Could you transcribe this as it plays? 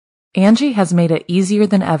Angie has made it easier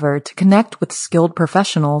than ever to connect with skilled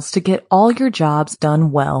professionals to get all your jobs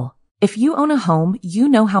done well. If you own a home, you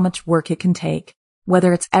know how much work it can take,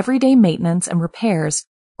 whether it's everyday maintenance and repairs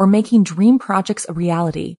or making dream projects a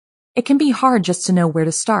reality. It can be hard just to know where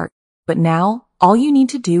to start, but now all you need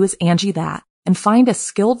to do is Angie that and find a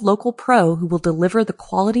skilled local pro who will deliver the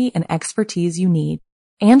quality and expertise you need.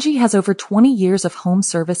 Angie has over 20 years of home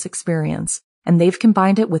service experience, and they've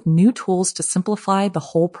combined it with new tools to simplify the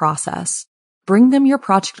whole process. Bring them your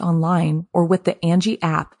project online or with the Angie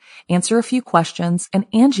app, answer a few questions, and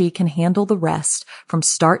Angie can handle the rest from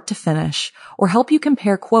start to finish, or help you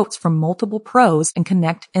compare quotes from multiple pros and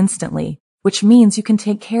connect instantly, which means you can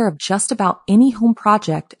take care of just about any home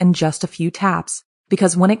project in just a few taps.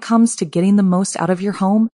 Because when it comes to getting the most out of your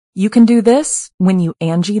home, you can do this when you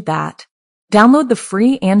Angie that. Download the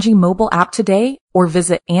free Angie mobile app today or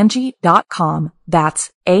visit Angie.com.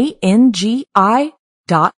 That's ANGI.com.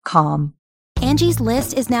 Angie's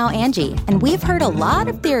List is now Angie, and we've heard a lot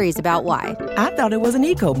of theories about why. I thought it was an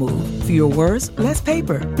eco move. Fewer words, less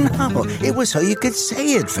paper. No, it was so you could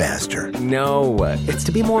say it faster. No, it's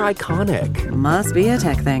to be more iconic. Must be a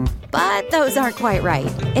tech thing. But those aren't quite right.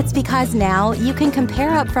 It's because now you can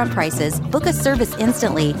compare upfront prices, book a service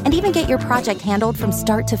instantly, and even get your project handled from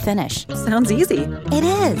start to finish. Sounds easy. It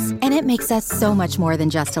is, and it makes us so much more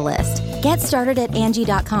than just a list. Get started at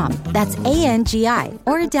Angie.com. That's ANGI,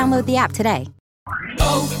 or download the app today.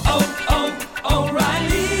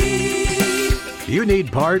 O'Reilly. You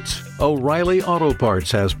need parts? O'Reilly Auto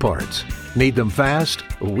Parts has parts. Need them fast?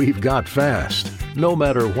 We've got fast. No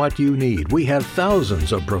matter what you need, we have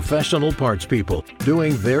thousands of professional parts people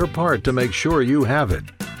doing their part to make sure you have it.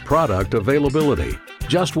 Product availability.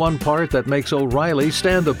 Just one part that makes O'Reilly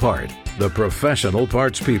stand apart. The professional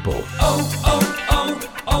parts people.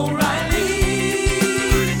 O'Reilly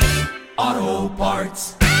Auto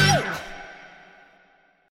Parts.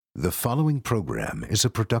 The following program is a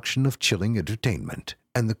production of Chilling Entertainment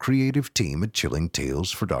and the creative team at Chilling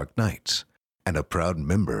Tales for Dark Nights, and a proud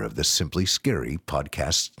member of the Simply Scary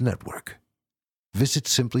Podcasts Network. Visit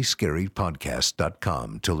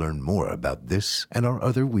simplyscarypodcast.com to learn more about this and our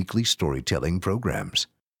other weekly storytelling programs,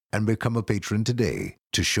 and become a patron today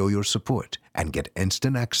to show your support and get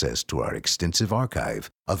instant access to our extensive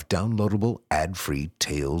archive of downloadable ad-free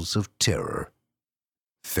tales of terror.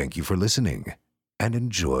 Thank you for listening, and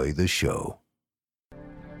enjoy the show.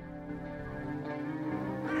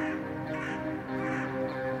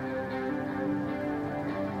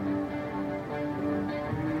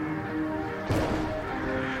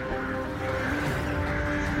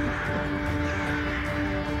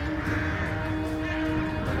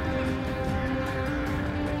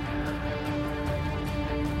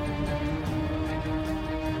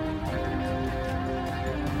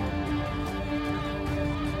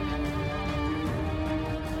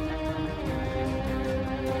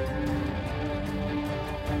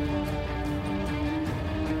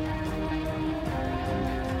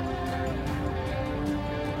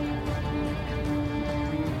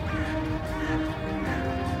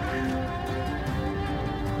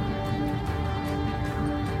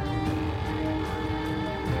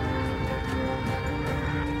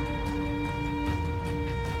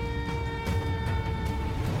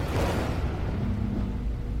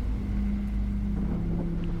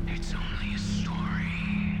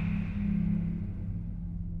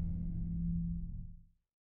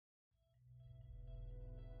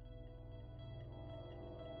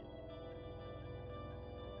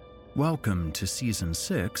 Welcome to Season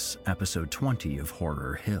 6, Episode 20 of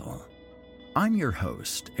Horror Hill. I'm your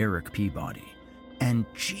host, Eric Peabody, and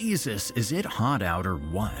Jesus, is it hot out or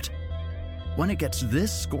what? When it gets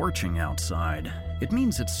this scorching outside, it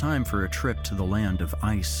means it's time for a trip to the land of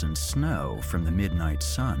ice and snow from the midnight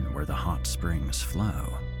sun where the hot springs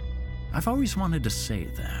flow. I've always wanted to say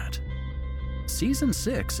that. Season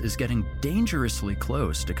 6 is getting dangerously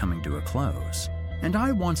close to coming to a close. And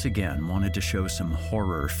I once again wanted to show some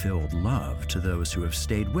horror-filled love to those who have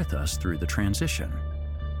stayed with us through the transition.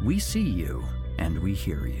 We see you, and we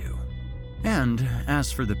hear you. And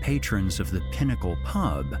as for the patrons of the Pinnacle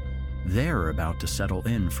Pub, they're about to settle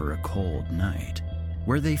in for a cold night,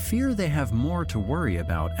 where they fear they have more to worry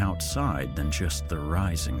about outside than just the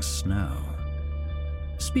rising snow.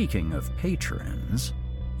 Speaking of patrons,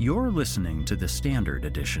 you're listening to the standard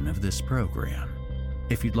edition of this program.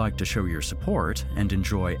 If you'd like to show your support and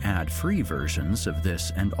enjoy ad-free versions of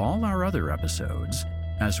this and all our other episodes,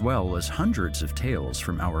 as well as hundreds of tales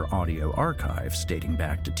from our audio archives dating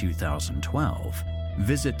back to 2012,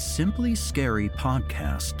 visit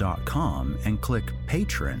simplyscarypodcast.com and click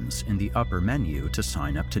Patrons in the upper menu to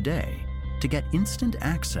sign up today. to get instant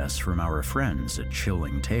access from our friends at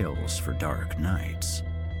Chilling Tales for Dark Nights.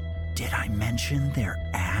 Did I mention they're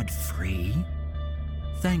ad-free?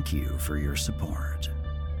 Thank you for your support.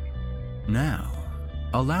 Now,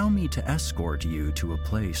 allow me to escort you to a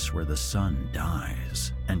place where the sun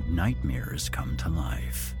dies and nightmares come to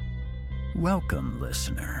life. Welcome,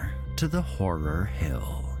 listener, to the Horror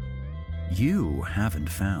Hill. You haven't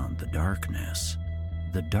found the darkness.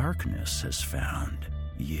 The darkness has found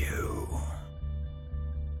you.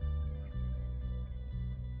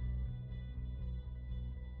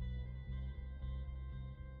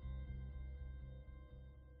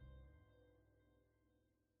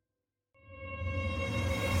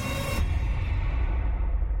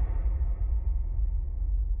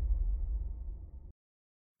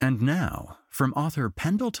 And now, from author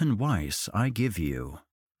Pendleton Weiss, I give you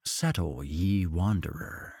Settle, Ye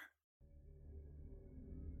Wanderer.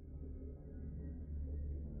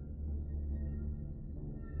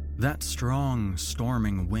 That strong,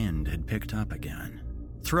 storming wind had picked up again,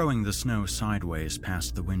 throwing the snow sideways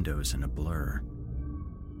past the windows in a blur.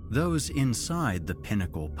 Those inside the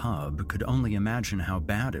Pinnacle pub could only imagine how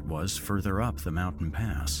bad it was further up the mountain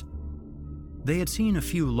pass. They had seen a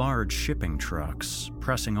few large shipping trucks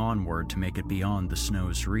pressing onward to make it beyond the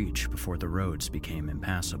snow's reach before the roads became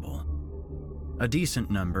impassable. A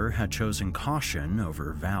decent number had chosen caution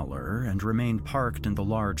over valor and remained parked in the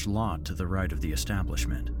large lot to the right of the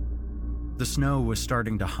establishment. The snow was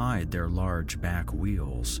starting to hide their large back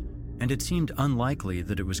wheels, and it seemed unlikely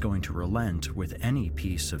that it was going to relent with any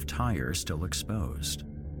piece of tire still exposed.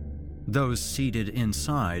 Those seated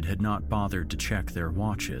inside had not bothered to check their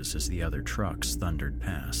watches as the other trucks thundered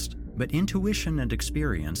past, but intuition and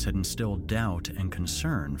experience had instilled doubt and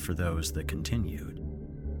concern for those that continued.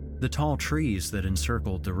 The tall trees that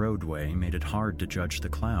encircled the roadway made it hard to judge the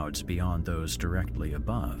clouds beyond those directly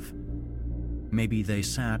above. Maybe they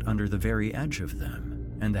sat under the very edge of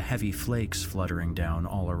them, and the heavy flakes fluttering down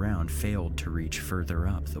all around failed to reach further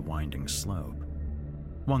up the winding slope.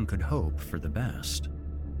 One could hope for the best.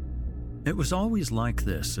 It was always like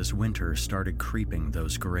this as winter started creeping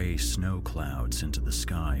those gray snow clouds into the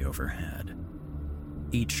sky overhead.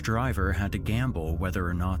 Each driver had to gamble whether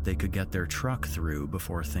or not they could get their truck through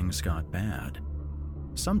before things got bad.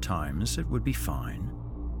 Sometimes it would be fine.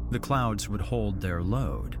 The clouds would hold their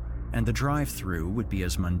load, and the drive-through would be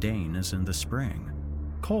as mundane as in the spring,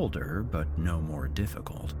 colder but no more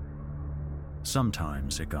difficult.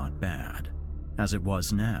 Sometimes it got bad, as it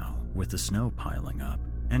was now with the snow piling up,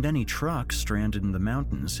 and any truck stranded in the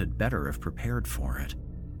mountains had better have prepared for it.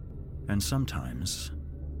 And sometimes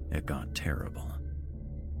it got terrible.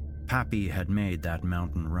 Pappy had made that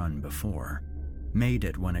mountain run before, made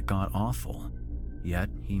it when it got awful, yet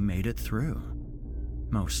he made it through.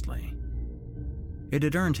 Mostly. It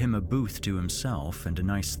had earned him a booth to himself and a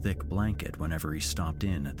nice thick blanket whenever he stopped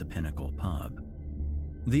in at the Pinnacle pub.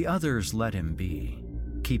 The others let him be,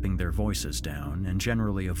 keeping their voices down, and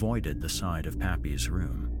generally avoided the side of Pappy's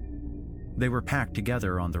room. They were packed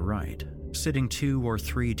together on the right, sitting 2 or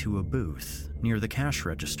 3 to a booth near the cash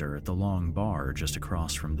register at the long bar just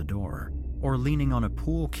across from the door, or leaning on a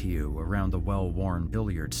pool cue around the well-worn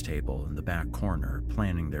billiards table in the back corner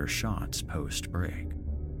planning their shots post-break.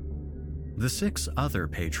 The 6 other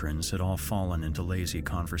patrons had all fallen into lazy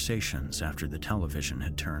conversations after the television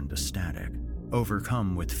had turned to static,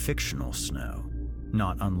 overcome with fictional snow,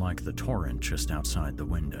 not unlike the torrent just outside the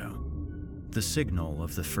window, the signal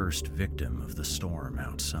of the first victim of the storm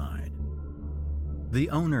outside. The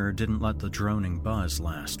owner didn't let the droning buzz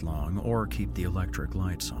last long or keep the electric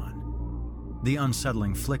lights on. The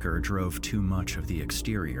unsettling flicker drove too much of the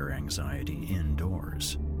exterior anxiety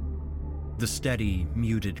indoors. The steady,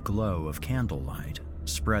 muted glow of candlelight,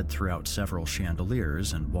 spread throughout several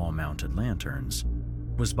chandeliers and wall-mounted lanterns,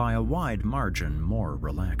 was by a wide margin more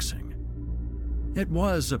relaxing. It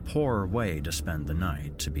was a poor way to spend the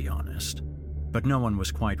night, to be honest, but no one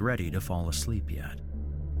was quite ready to fall asleep yet.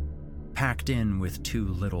 Packed in with too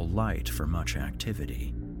little light for much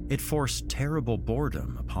activity, it forced terrible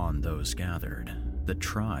boredom upon those gathered that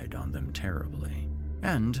tried on them terribly.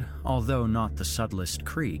 And, although not the subtlest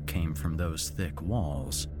creak came from those thick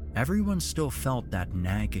walls, everyone still felt that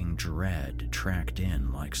nagging dread tracked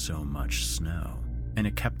in like so much snow, and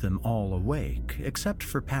it kept them all awake except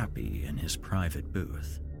for Pappy in his private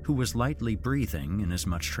booth, who was lightly breathing in as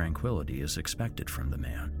much tranquility as expected from the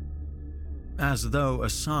man. As though a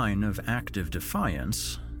sign of active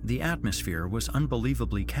defiance, the atmosphere was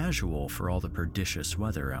unbelievably casual for all the pernicious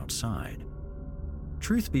weather outside.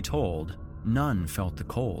 Truth be told, none felt the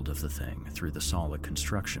cold of the thing through the solid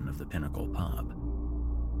construction of the Pinnacle pub.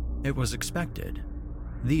 It was expected.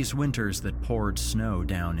 These winters that poured snow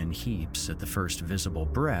down in heaps at the first visible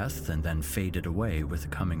breath and then faded away with the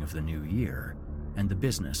coming of the new year, and the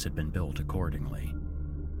business had been built accordingly.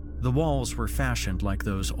 The walls were fashioned like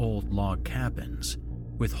those old log cabins,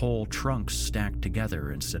 with whole trunks stacked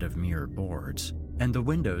together instead of mere boards, and the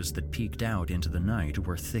windows that peeked out into the night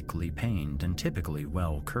were thickly paned and typically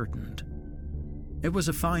well curtained. It was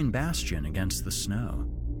a fine bastion against the snow,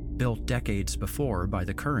 built decades before by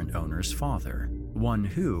the current owner's father, one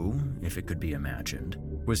who, if it could be imagined,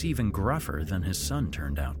 was even gruffer than his son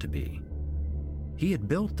turned out to be. He had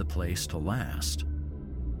built the place to last.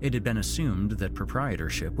 It had been assumed that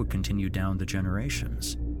proprietorship would continue down the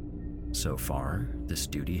generations. So far, this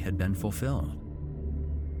duty had been fulfilled.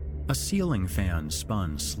 A ceiling fan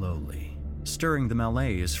spun slowly, stirring the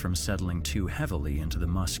malaise from settling too heavily into the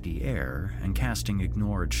musky air and casting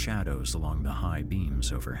ignored shadows along the high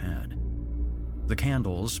beams overhead. The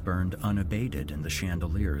candles burned unabated in the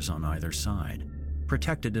chandeliers on either side,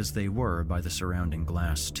 protected as they were by the surrounding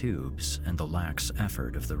glass tubes and the lax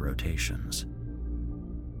effort of the rotations.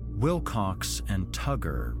 Wilcox and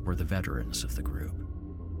Tugger were the veterans of the group.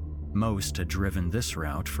 Most had driven this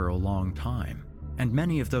route for a long time, and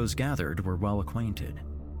many of those gathered were well acquainted.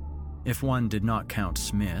 If one did not count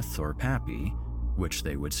Smith or Pappy, which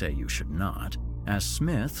they would say you should not, as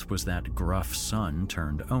Smith was that gruff son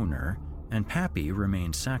turned owner, and Pappy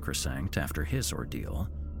remained sacrosanct after his ordeal,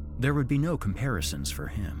 there would be no comparisons for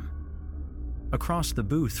him. Across the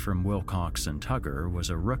booth from Wilcox and Tugger was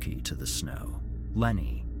a rookie to the snow,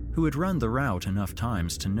 Lenny, who had run the route enough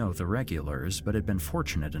times to know the regulars but had been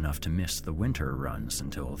fortunate enough to miss the winter runs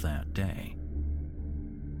until that day.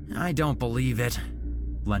 "I don't believe it,"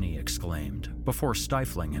 Lenny exclaimed, before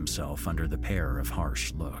stifling himself under the pair of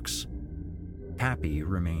harsh looks. Pappy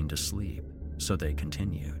remained asleep, so they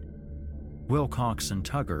continued. Wilcox and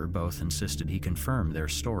Tugger both insisted he confirm their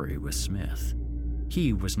story with Smith.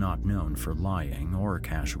 He was not known for lying or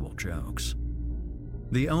casual jokes.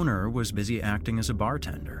 The owner was busy acting as a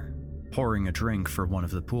bartender, pouring a drink for one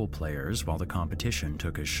of the pool players while the competition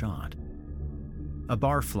took his shot. A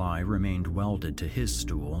barfly remained welded to his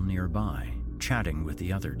stool nearby, chatting with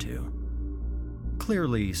the other two.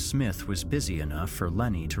 Clearly, Smith was busy enough for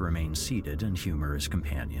Lenny to remain seated and humor his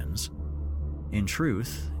companions. In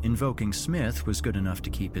truth, invoking Smith was good enough to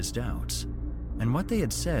keep his doubts, and what they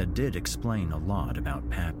had said did explain a lot about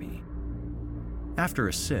Pappy. After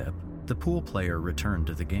a sip, the pool player returned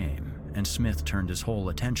to the game, and Smith turned his whole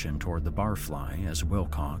attention toward the barfly as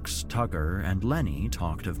Wilcox, Tugger, and Lenny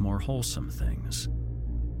talked of more wholesome things.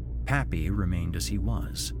 Pappy remained as he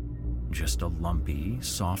was, just a lumpy,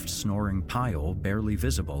 soft-snoring pile barely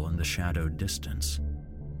visible in the shadowed distance.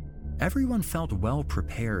 Everyone felt well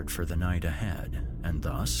prepared for the night ahead, and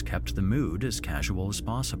thus kept the mood as casual as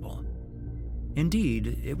possible.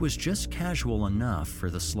 Indeed, it was just casual enough for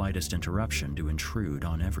the slightest interruption to intrude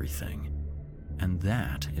on everything. And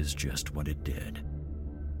that is just what it did.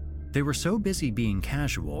 They were so busy being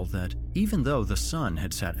casual that, even though the sun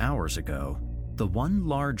had set hours ago, the one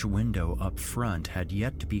large window up front had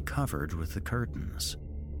yet to be covered with the curtains.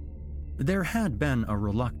 There had been a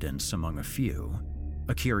reluctance among a few,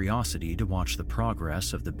 a curiosity to watch the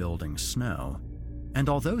progress of the building's snow, and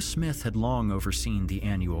although Smith had long overseen the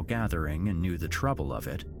annual gathering and knew the trouble of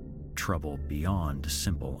it, trouble beyond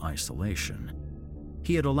simple isolation,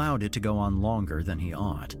 he had allowed it to go on longer than he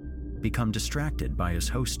ought, become distracted by his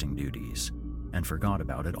hosting duties, and forgot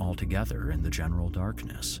about it altogether in the general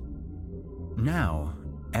darkness. Now,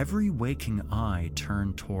 every waking eye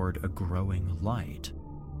turned toward a growing light.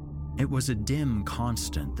 It was a dim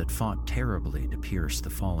constant that fought terribly to pierce the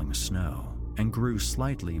falling snow, and grew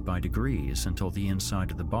slightly by degrees until the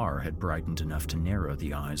inside of the bar had brightened enough to narrow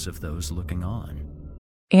the eyes of those looking on.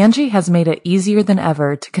 Angie has made it easier than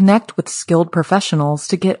ever to connect with skilled professionals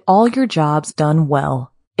to get all your jobs done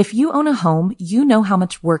well. If you own a home, you know how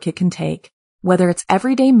much work it can take, whether it's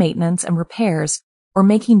everyday maintenance and repairs or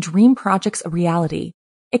making dream projects a reality.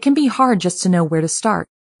 It can be hard just to know where to start,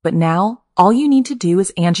 but now all you need to do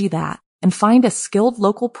is Angie that and find a skilled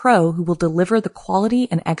local pro who will deliver the quality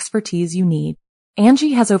and expertise you need.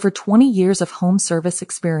 Angie has over 20 years of home service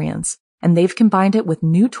experience, and they've combined it with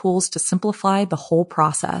new tools to simplify the whole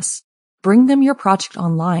process. Bring them your project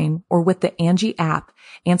online or with the Angie app,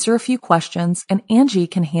 answer a few questions, and Angie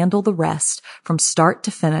can handle the rest from start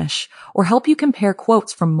to finish, or help you compare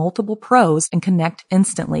quotes from multiple pros and connect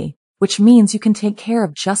instantly, which means you can take care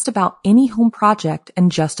of just about any home project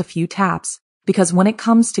in just a few taps. Because when it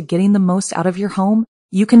comes to getting the most out of your home,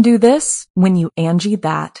 you can do this when you Angie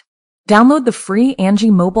that. Download the free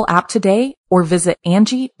Angie mobile app today or visit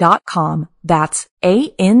Angie.com. That's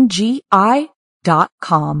ANGI.com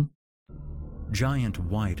Pappy.com. Giant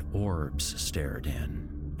white orbs stared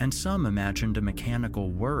in, and some imagined a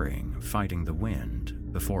mechanical whirring fighting the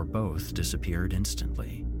wind before both disappeared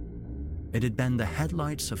instantly. It had been the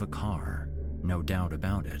headlights of a car, no doubt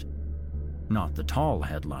about it. Not the tall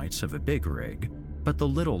headlights of a big rig, but the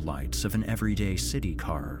little lights of an everyday city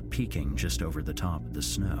car peeking just over the top of the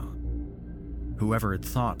snow. Whoever had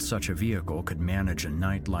thought such a vehicle could manage a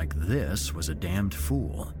night like this was a damned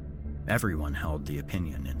fool. Everyone held the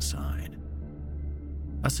opinion inside.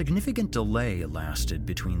 A significant delay lasted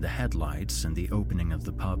between the headlights and the opening of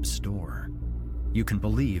the pub's door. You can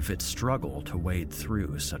believe it struggled to wade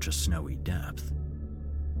through such a snowy depth.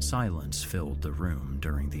 Silence filled the room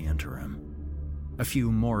during the interim. A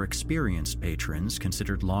few more experienced patrons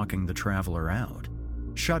considered locking the traveler out,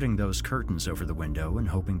 shutting those curtains over the window and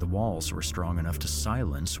hoping the walls were strong enough to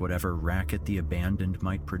silence whatever racket the abandoned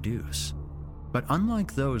might produce. But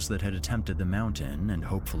unlike those that had attempted the mountain and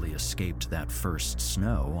hopefully escaped that first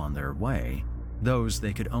snow on their way, those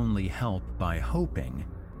they could only help by hoping,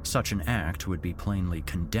 such an act would be plainly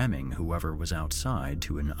condemning whoever was outside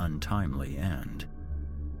to an untimely end.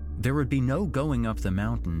 There would be no going up the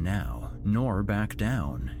mountain now, nor back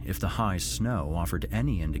down, if the high snow offered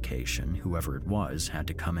any indication whoever it was had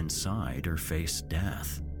to come inside or face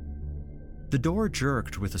death. The door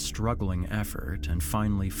jerked with a struggling effort and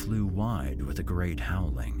finally flew wide with a great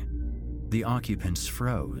howling. The occupants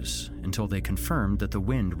froze until they confirmed that the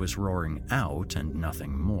wind was roaring out and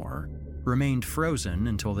nothing more, remained frozen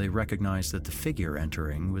until they recognized that the figure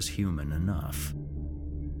entering was human enough.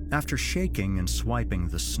 After shaking and swiping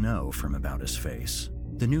the snow from about his face,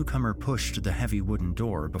 the newcomer pushed the heavy wooden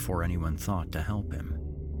door before anyone thought to help him.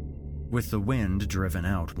 With the wind driven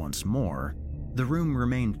out once more, the room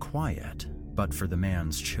remained quiet, but for the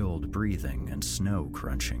man's chilled breathing and snow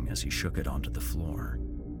crunching as he shook it onto the floor.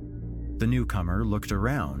 The newcomer looked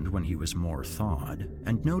around when he was more thawed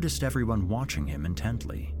and noticed everyone watching him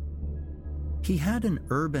intently. He had an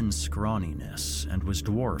urban scrawniness and was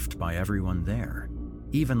dwarfed by everyone there.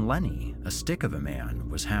 Even Lenny, a stick of a man,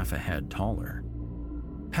 was half a head taller.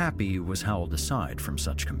 Pappy was held aside from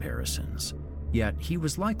such comparisons, yet he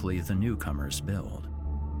was likely the newcomer's build.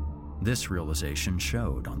 This realization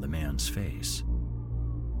showed on the man's face.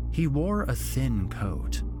 He wore a thin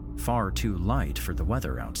coat, far too light for the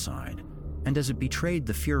weather outside, and as it betrayed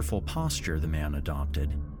the fearful posture the man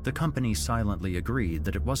adopted, the company silently agreed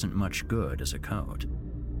that it wasn't much good as a coat.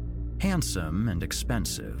 Handsome and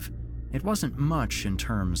expensive, it wasn't much in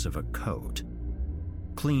terms of a coat.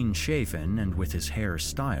 Clean-shaven and with his hair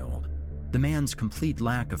styled, the man's complete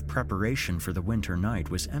lack of preparation for the winter night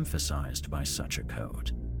was emphasized by such a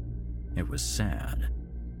coat. It was sad.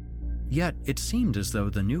 Yet it seemed as though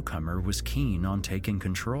the newcomer was keen on taking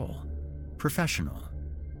control. Professional.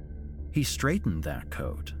 He straightened that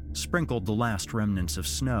coat, sprinkled the last remnants of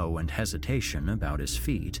snow and hesitation about his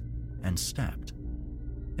feet, and stepped.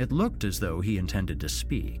 It looked as though he intended to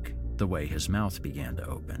speak, the way his mouth began to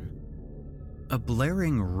open. A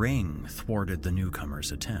blaring ring thwarted the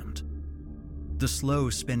newcomer's attempt. The slow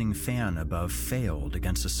spinning fan above failed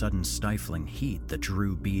against a sudden stifling heat that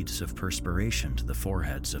drew beads of perspiration to the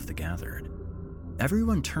foreheads of the gathered.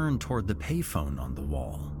 Everyone turned toward the payphone on the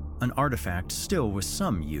wall, an artifact still with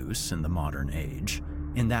some use in the modern age,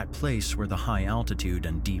 in that place where the high altitude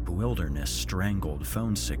and deep wilderness strangled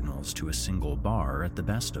phone signals to a single bar at the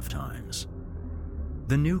best of times.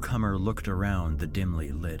 The newcomer looked around the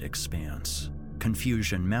dimly lit expanse,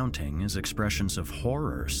 confusion mounting as expressions of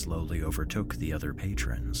horror slowly overtook the other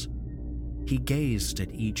patrons. He gazed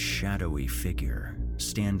at each shadowy figure,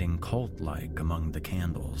 standing cult-like among the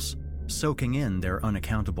candles, soaking in their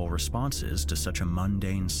unaccountable responses to such a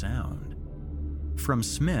mundane sound. From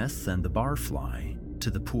Smith and the barfly, to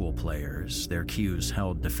the pool players, their cues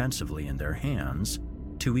held defensively in their hands,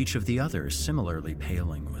 to each of the others similarly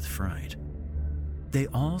paling with fright. They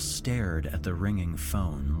all stared at the ringing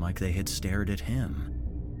phone like they had stared at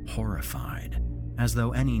him, horrified, as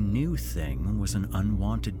though any new thing was an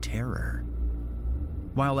unwanted terror.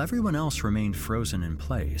 While everyone else remained frozen in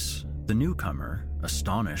place, the newcomer,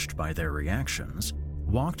 astonished by their reactions,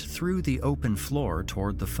 walked through the open floor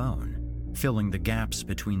toward the phone, filling the gaps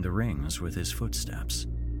between the rings with his footsteps.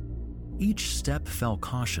 Each step fell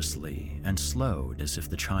cautiously and slowed as if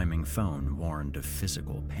the chiming phone warned of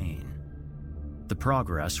physical pain. The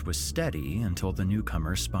progress was steady until the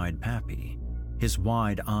newcomer spied Pappy, his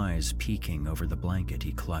wide eyes peeking over the blanket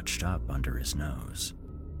he clutched up under his nose.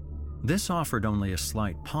 This offered only a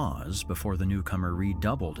slight pause before the newcomer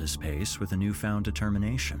redoubled his pace with a newfound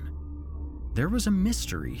determination. There was a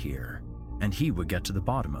mystery here, and he would get to the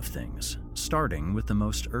bottom of things, starting with the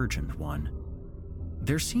most urgent one.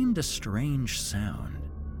 there seemed a strange sound.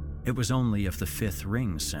 It was only of the fifth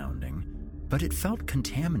ring sounding, but it felt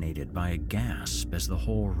contaminated by a gasp as the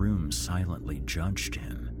whole room silently judged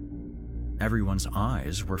him. Everyone's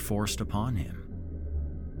eyes were forced upon him.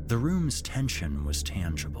 The room's tension was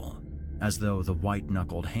tangible, as though the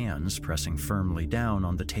white-knuckled hands pressing firmly down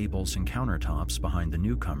on the tables and countertops behind the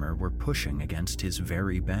newcomer were pushing against his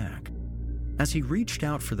very back. As he reached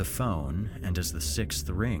out for the phone, and as the sixth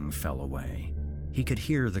ring fell away, he could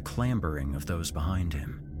hear the clambering of those behind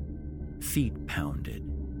him. Feet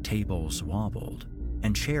pounded, tables wobbled,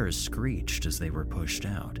 and chairs screeched as they were pushed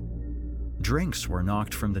out. Drinks were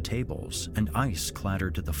knocked from the tables, and ice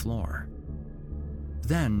clattered to the floor.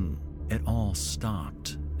 Then it all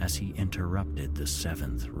stopped as he interrupted the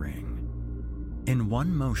seventh ring. In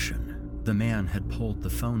one motion, the man had pulled the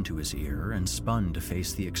phone to his ear and spun to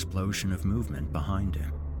face the explosion of movement behind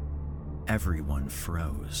him. Everyone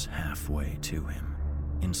froze halfway to him,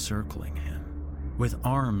 encircling him, with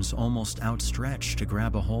arms almost outstretched to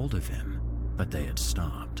grab a hold of him, but they had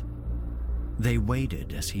stopped. They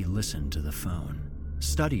waited as he listened to the phone,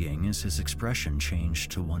 studying as his expression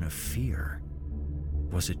changed to one of fear.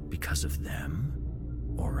 Was it because of them,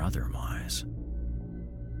 or otherwise?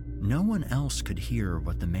 No one else could hear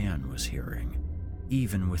what the man was hearing,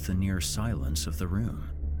 even with the near silence of the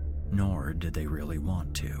room, nor did they really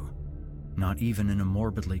want to, not even in a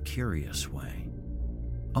morbidly curious way.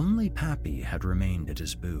 Only Pappy had remained at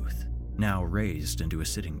his booth, now raised into a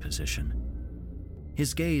sitting position.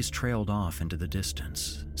 His gaze trailed off into the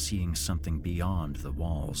distance, seeing something beyond the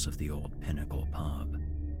walls of the old Pinnacle pub.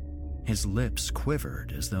 His lips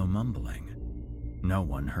quivered as though mumbling. No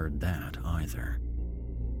one heard that either.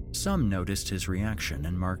 Some noticed his reaction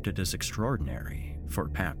and marked it as extraordinary for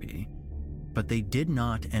Pappy, but they did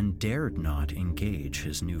not and dared not engage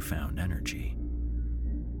his newfound energy.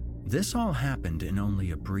 This all happened in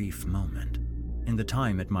only a brief moment, in the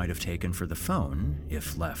time it might have taken for the phone,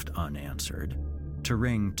 if left unanswered, to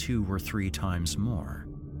ring 2 or 3 times more.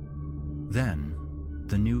 Then,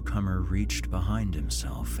 the newcomer reached behind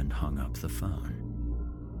himself and hung up the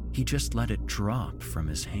phone. He just let it drop from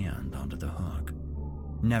his hand onto the hook,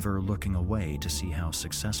 never looking away to see how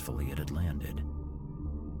successfully it had landed.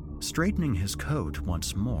 Straightening his coat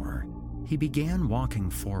once more, he began walking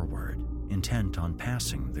forward, intent on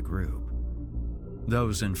passing the group.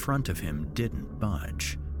 Those in front of him didn't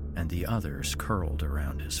budge, and the others curled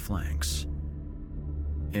around his flanks.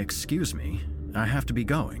 "Excuse me, I have to be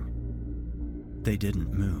going." They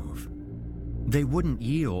didn't move. They wouldn't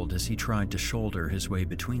yield as he tried to shoulder his way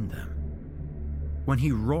between them. When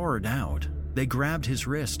he roared out, they grabbed his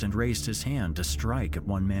wrist and raised his hand to strike at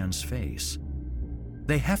one man's face.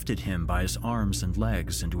 They hefted him by his arms and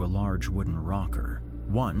legs into a large wooden rocker,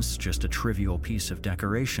 once just a trivial piece of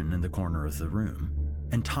decoration in the corner of the room,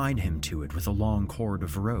 and tied him to it with a long cord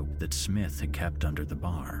of rope that Smith had kept under the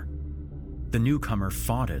bar. The newcomer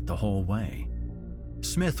fought it the whole way.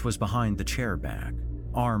 Smith was behind the chair back,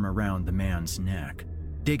 arm around the man's neck,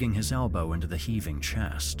 digging his elbow into the heaving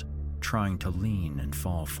chest, trying to lean and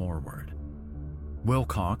fall forward.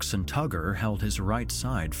 Wilcox and Tugger held his right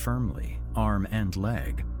side firmly, arm and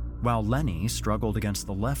leg, while Lenny struggled against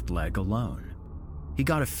the left leg alone. He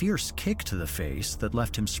got a fierce kick to the face that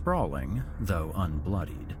left him sprawling, though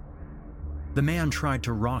unbloodied. The man tried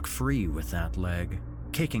to rock free with that leg,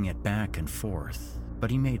 kicking it back and forth,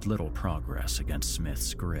 but he made little progress against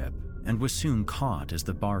Smith's grip and was soon caught as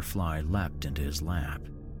the barfly leapt into his lap,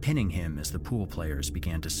 pinning him as the pool players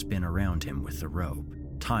began to spin around him with the rope,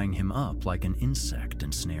 tying him up like an insect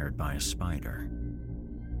ensnared by a spider.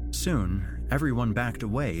 Soon, everyone backed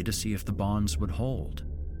away to see if the bonds would hold.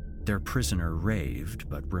 Their prisoner raved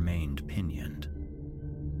but remained pinioned.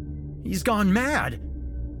 "He's gone mad!"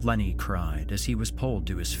 Lenny cried as he was pulled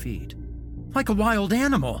to his feet. "Like a wild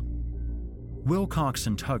animal!" Wilcox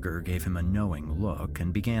and Tugger gave him a knowing look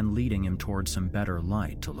and began leading him toward some better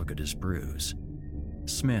light to look at his bruise.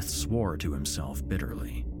 Smith swore to himself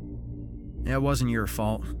bitterly. "It wasn't your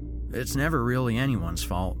fault. It's never really anyone's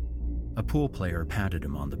fault." A pool player patted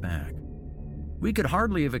him on the back. "We could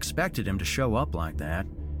hardly have expected him to show up like that,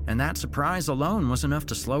 and that surprise alone was enough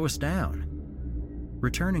to slow us down."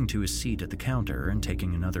 Returning to his seat at the counter and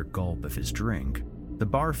taking another gulp of his drink, the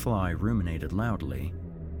barfly ruminated loudly.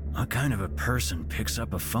 "What kind of a person picks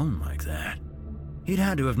up a phone like that? He'd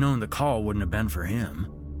had to have known the call wouldn't have been for him."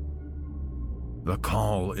 "The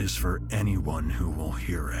call is for anyone who will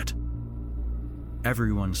hear it."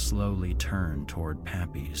 Everyone slowly turned toward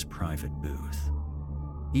Pappy's private booth.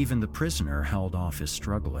 Even the prisoner held off his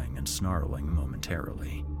struggling and snarling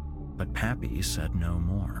momentarily, but Pappy said no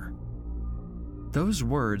more. Those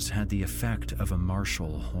words had the effect of a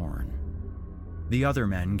martial horn. The other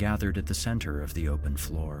men gathered at the center of the open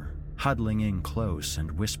floor, huddling in close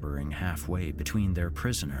and whispering halfway between their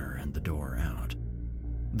prisoner and the door out.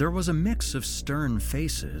 There was a mix of stern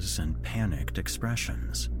faces and panicked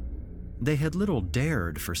expressions. They had little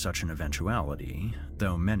dared for such an eventuality,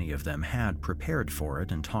 though many of them had prepared for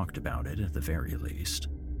it and talked about it at the very least.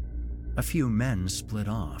 A few men split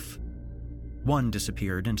off. One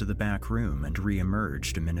disappeared into the back room and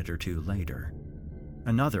re-emerged a minute or two later.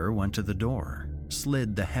 Another went to the door,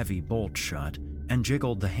 slid the heavy bolt shut, and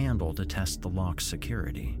jiggled the handle to test the lock's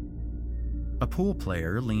security. A pool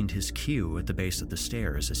player leaned his cue at the base of the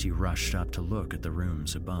stairs as he rushed up to look at the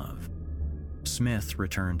rooms above. Smith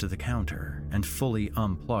returned to the counter and fully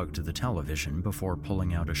unplugged the television before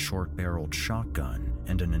pulling out a short-barreled shotgun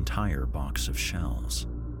and an entire box of shells.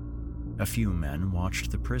 A few men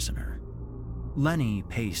watched the prisoner. Lenny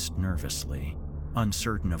paced nervously,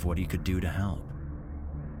 uncertain of what he could do to help.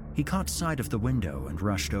 He caught sight of the window and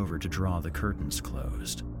rushed over to draw the curtains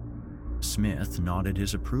closed. Smith nodded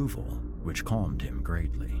his approval, which calmed him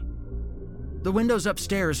greatly. "The windows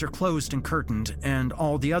upstairs are closed and curtained, and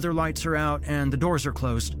all the other lights are out and the doors are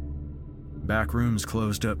closed." "Back room's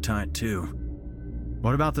closed up tight too.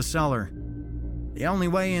 What about the cellar?" "The only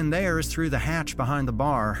way in there is through the hatch behind the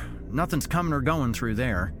bar. Nothing's coming or going through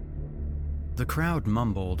there." The crowd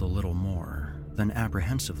mumbled a little more, then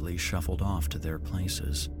apprehensively shuffled off to their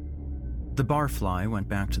places. The barfly went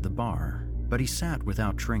back to the bar, but he sat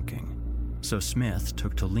without drinking, so Smith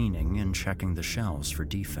took to leaning and checking the shelves for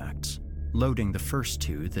defects, loading the first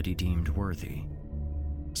two that he deemed worthy.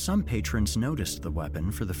 Some patrons noticed the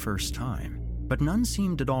weapon for the first time, but none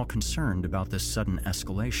seemed at all concerned about this sudden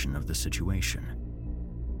escalation of the situation.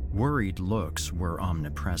 Worried looks were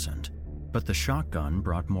omnipresent, but the shotgun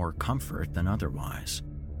brought more comfort than otherwise.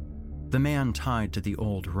 The man tied to the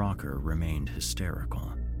old rocker remained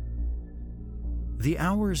hysterical. The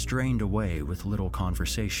hours drained away with little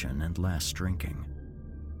conversation and less drinking.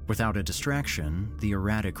 Without a distraction, the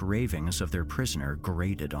erratic ravings of their prisoner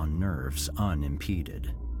grated on nerves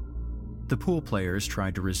unimpeded. The pool players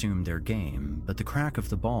tried to resume their game, but the crack of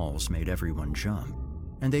the balls made everyone jump,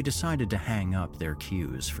 and they decided to hang up their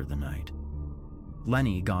cues for the night.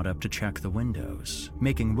 Lenny got up to check the windows,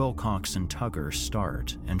 making Wilcox and Tugger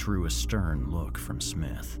start and drew a stern look from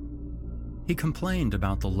Smith. He complained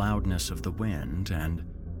about the loudness of the wind and,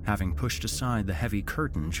 having pushed aside the heavy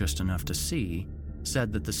curtain just enough to see,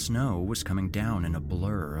 said that the snow was coming down in a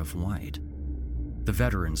blur of white. The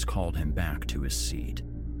veterans called him back to his seat.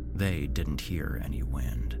 They didn't hear any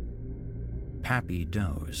wind. Pappy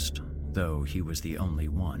dozed, though he was the only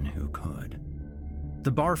one who could.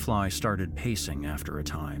 The barfly started pacing after a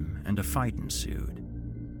time, and a fight ensued.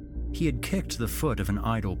 He had kicked the foot of an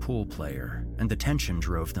idle pool player, and the tension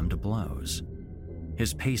drove them to blows.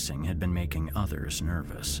 His pacing had been making others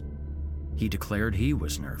nervous. He declared he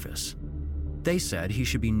was nervous. They said he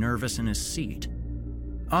should be nervous in his seat.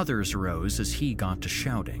 Others rose as he got to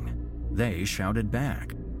shouting. They shouted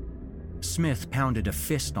back. Smith pounded a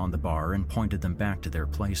fist on the bar and pointed them back to their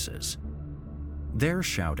places. Their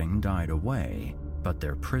shouting died away, but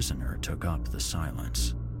their prisoner took up the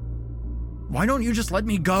silence. "Why don't you just let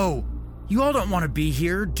me go? You all don't want to be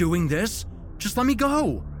here doing this. Just let me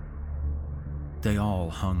go." They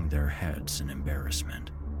all hung their heads in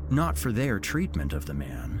embarrassment, not for their treatment of the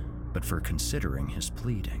man, but for considering his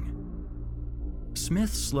pleading.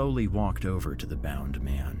 Smith slowly walked over to the bound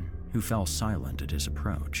man, who fell silent at his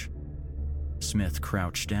approach. Smith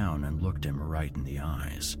crouched down and looked him right in the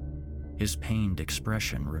eyes. His pained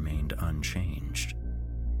expression remained unchanged.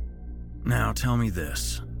 "Now tell me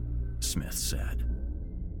this," Smith said.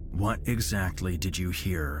 "What exactly did you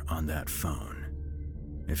hear on that phone?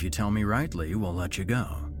 If you tell me rightly, we'll let you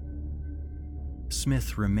go."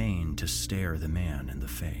 Smith remained to stare the man in the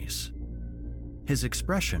face. His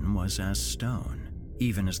expression was as stone,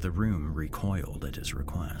 even as the room recoiled at his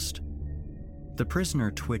request. The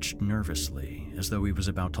prisoner twitched nervously, as though he was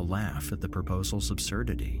about to laugh at the proposal's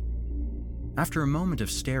absurdity. After a moment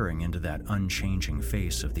of staring into that unchanging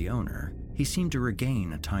face of the owner, he seemed to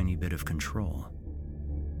regain a tiny bit of control.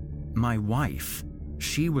 "My wife,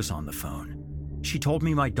 she was on the phone. She told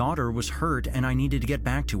me my daughter was hurt and I needed to get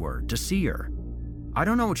back to her, to see her. I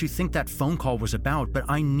don't know what you think that phone call was about, but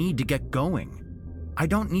I need to get going. I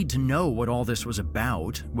don't need to know what all this was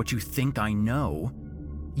about, what you think I know.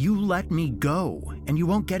 You let me go, and you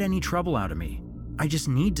won't get any trouble out of me. I just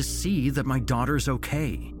need to see that my daughter's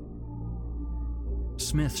okay."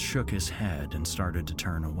 Smith shook his head and started to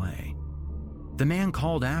turn away. The man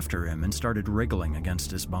called after him and started wriggling against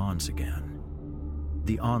his bonds again.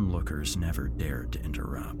 The onlookers never dared to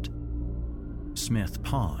interrupt. Smith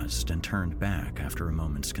paused and turned back after a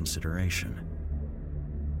moment's consideration.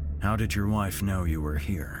 "How did your wife know you were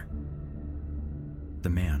here?" The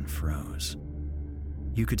man froze.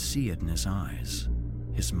 You could see it in his eyes.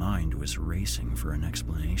 His mind was racing for an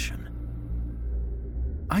explanation.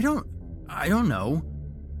 I don't know.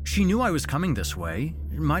 She knew I was coming this way.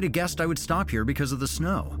 Might have guessed I would stop here because of the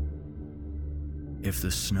snow." "If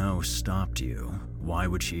the snow stopped you, why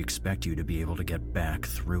would she expect you to be able to get back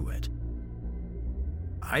through it?"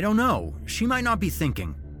 "I don't know. She might not be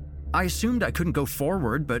thinking. I assumed I couldn't go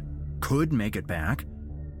forward, but could make it back.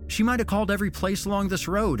 She might have called every place along this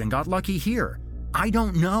road and got lucky here. I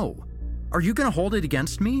don't know. Are you going to hold it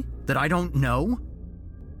against me that I don't know?"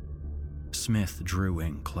 Smith drew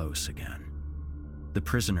in close again. The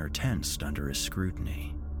prisoner tensed under his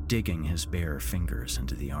scrutiny, digging his bare fingers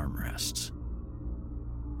into the armrests.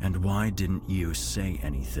 "And why didn't you say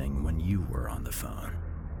anything when you were on the phone?"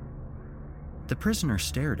 The prisoner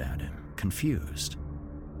stared at him, confused.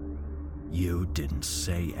 "You didn't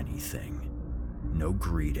say anything. No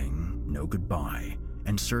greeting, no goodbye,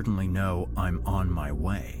 and certainly no 'I'm on my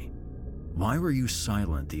way.' Why were you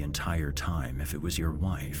silent the entire time if it was your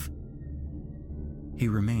wife?" He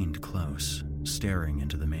remained close, staring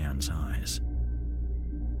into the man's eyes.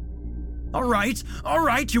 All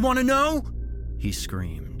right, you want to know?" he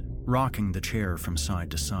screamed, rocking the chair from side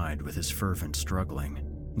to side with his fervent struggling,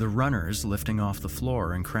 the runners lifting off the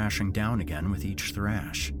floor and crashing down again with each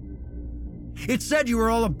thrash. "It said you were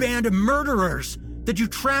all a band of murderers, that you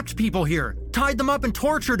trapped people here, tied them up and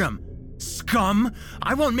tortured them. Scum!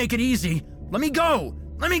 I won't make it easy. Let me go!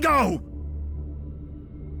 Let me go!"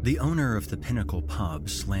 The owner of the Pinnacle pub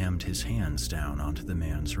slammed his hands down onto the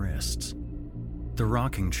man's wrists. The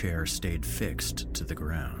rocking chair stayed fixed to the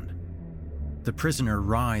ground. The prisoner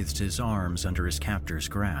writhed his arms under his captor's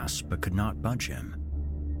grasp but could not budge him.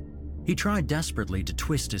 He tried desperately to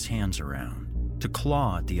twist his hands around, to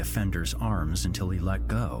claw at the offender's arms until he let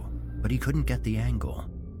go, but he couldn't get the angle.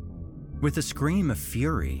 With a scream of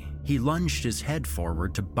fury, he lunged his head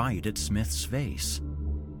forward to bite at Smith's face.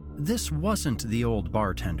 This wasn't the old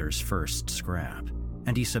bartender's first scrap,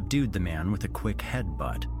 and he subdued the man with a quick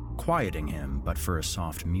headbutt, quieting him but for a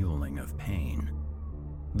soft mewling of pain.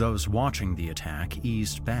 Those watching the attack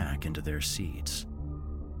eased back into their seats.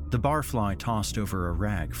 The barfly tossed over a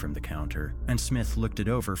rag from the counter, and Smith looked it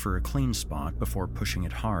over for a clean spot before pushing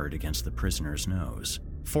it hard against the prisoner's nose,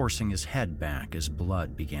 forcing his head back as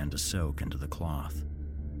blood began to soak into the cloth.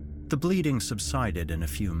 The bleeding subsided in a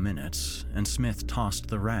few minutes, and Smith tossed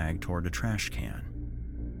the rag toward a trash can.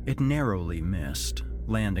 It narrowly missed,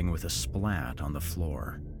 landing with a splat on the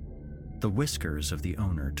floor. The whiskers of the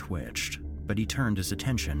owner twitched, but he turned his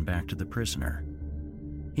attention back to the prisoner.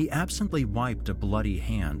 He absently wiped a bloody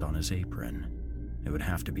hand on his apron. It would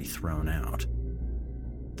have to be thrown out.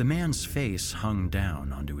 The man's face hung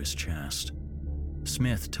down onto his chest.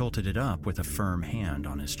 Smith tilted it up with a firm hand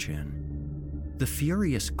on his chin. The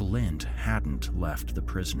furious glint hadn't left the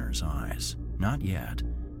prisoner's eyes, not yet,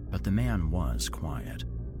 but the man was quiet.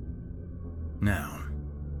 "Now,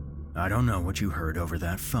 I don't know what you heard over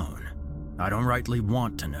that phone. I don't rightly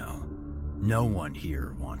want to know. No one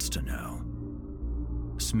here wants to know."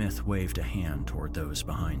 Smith waved a hand toward those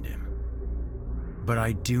behind him. "But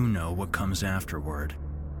I do know what comes afterward.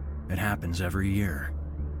 It happens every year.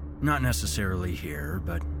 Not necessarily here,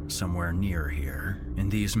 but somewhere near here, in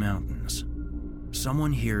these mountains.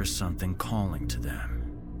 Someone hears something calling to them,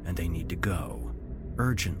 and they need to go,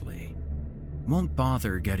 urgently. Won't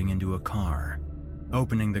bother getting into a car.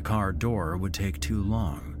 Opening the car door would take too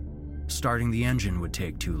long. Starting the engine would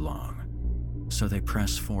take too long. So they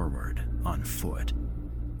press forward, on foot.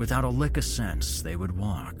 Without a lick of sense, they would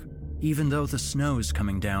walk. Even though the snow's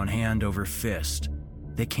coming down hand over fist,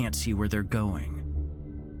 they can't see where they're going."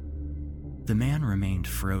 The man remained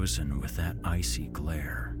frozen with that icy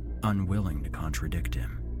glare, unwilling to contradict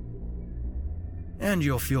him. "And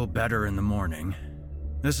you'll feel better in the morning.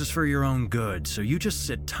 This is for your own good, so you just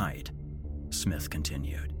sit tight," Smith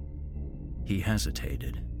continued. He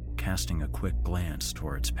hesitated, casting a quick glance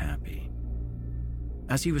towards Pappy.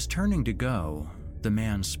 As he was turning to go, the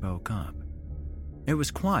man spoke up. It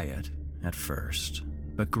was quiet at first,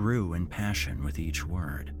 but grew in passion with each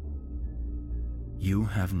word. "You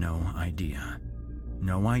have no idea.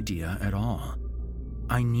 No idea at all.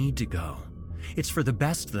 I need to go. It's for the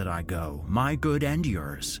best that I go, my good and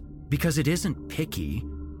yours, because it isn't picky.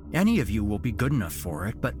 Any of you will be good enough for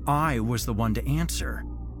it, but I was the one to answer.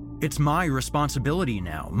 It's my responsibility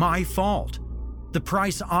now, my fault. The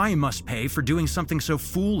price I must pay for doing something so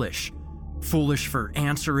foolish. Foolish for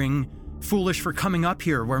answering, Foolish for coming up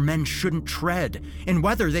here where men shouldn't tread, in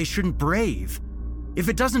weather they shouldn't brave. If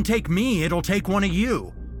it doesn't take me, it'll take one of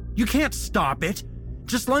you. You can't stop it.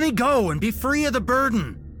 Just let me go and be free of the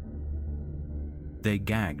burden." They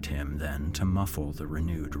gagged him then to muffle the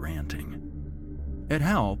renewed ranting. It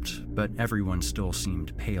helped, but everyone still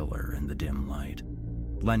seemed paler in the dim light.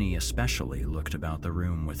 Lenny especially looked about the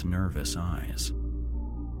room with nervous eyes.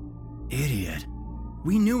 "Idiot.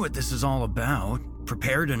 We knew what this is all about,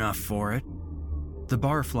 prepared enough for it." The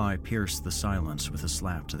barfly pierced the silence with a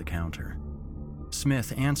slap to the counter.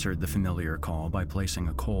 Smith answered the familiar call by placing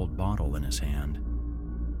a cold bottle in his hand.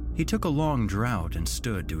 He took a long draught and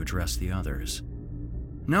stood to address the others.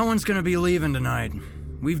 "No one's going to be leaving tonight.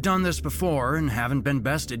 We've done this before and haven't been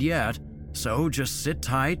bested yet, so just sit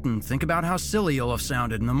tight and think about how silly you'll have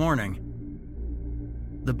sounded in the morning."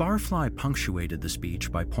 The barfly punctuated the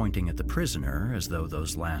speech by pointing at the prisoner as though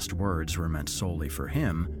those last words were meant solely for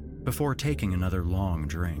him, before taking another long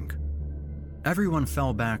drink. Everyone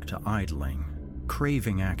fell back to idling,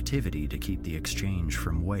 craving activity to keep the exchange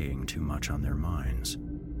from weighing too much on their minds.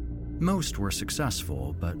 Most were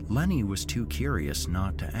successful, but Lenny was too curious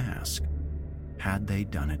not to ask. Had they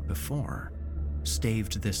done it before?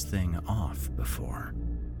 Staved this thing off before?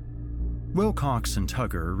 Wilcox and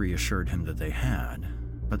Tugger reassured him that they had,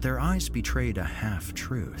 but their eyes betrayed a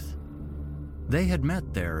half-truth. They had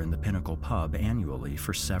met there in the Pinnacle pub annually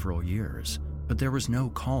for several years, but there was no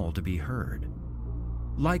call to be heard.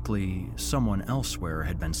 Likely, someone elsewhere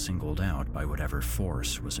had been singled out by whatever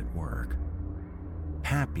force was at work.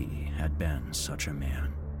 Pappy had been such a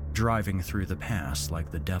man, driving through the pass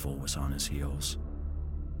like the devil was on his heels.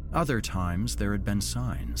 Other times there had been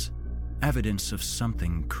signs, evidence of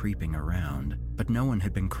something creeping around, but no one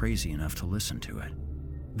had been crazy enough to listen to it.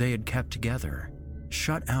 They had kept together,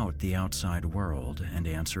 shut out the outside world, and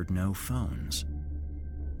answered no phones.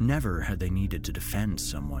 Never had they needed to defend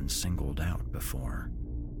someone singled out before.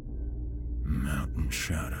 Mountain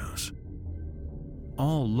shadows.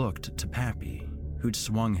 All looked to Pappy, who'd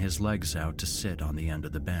swung his legs out to sit on the end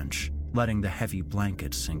of the bench, letting the heavy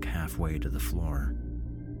blanket sink halfway to the floor.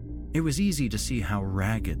 It was easy to see how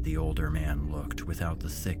ragged the older man looked without the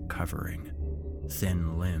thick covering,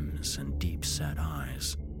 thin limbs and deep-set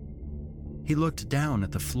eyes. He looked down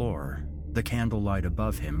at the floor, the candlelight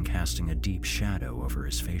above him casting a deep shadow over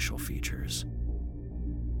his facial features.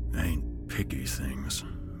 Ain't picky things,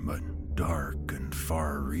 but dark and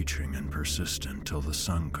far-reaching and persistent till the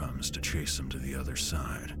sun comes to chase them to the other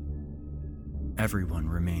side. Everyone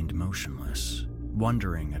remained motionless,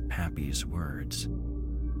 wondering at Pappy's words.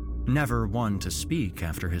 Never one to speak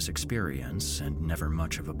after his experience, and never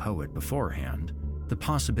much of a poet beforehand, the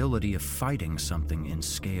possibility of fighting something in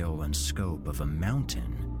scale and scope of a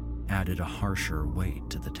mountain added a harsher weight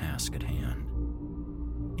to the task at hand.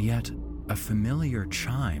 Yet, a familiar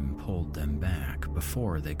chime pulled them back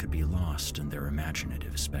before they could be lost in their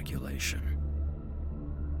imaginative speculation.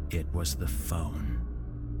 It was the phone.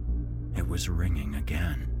 It was ringing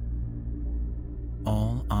again.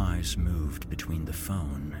 All eyes moved between the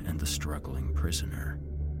phone and the struggling prisoner.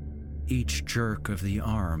 Each jerk of the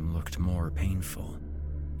arm looked more painful.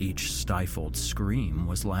 Each stifled scream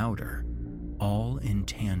was louder, all in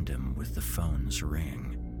tandem with the phone's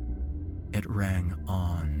ring. It rang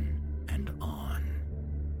on and on.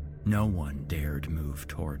 No one dared move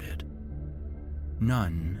toward it.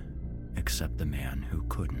 None except the man who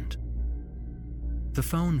couldn't. The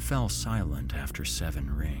phone fell silent after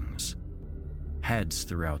 7 rings. Heads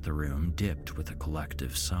throughout the room dipped with a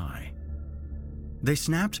collective sigh. They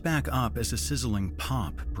snapped back up as a sizzling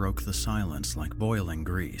pop broke the silence like boiling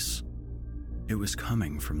grease. It was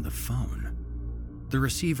coming from the phone. The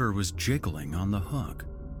receiver was jiggling on the hook.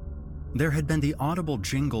 There had been the audible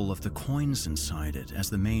jingle of the coins inside it as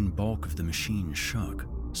the main bulk of the machine shook,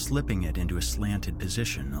 slipping it into a slanted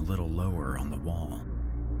position a little lower on the wall.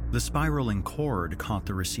 The spiraling cord caught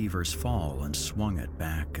the receiver's fall and swung it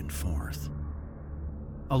back and forth.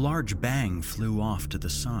 A large bang flew off to the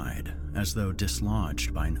side, as though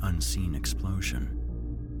dislodged by an unseen explosion.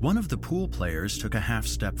 One of the pool players took a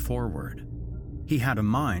half-step forward. He had a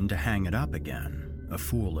mind to hang it up again, a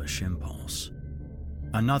foolish impulse.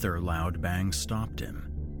 Another loud bang stopped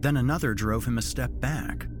him. Then another drove him a step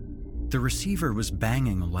back. The receiver was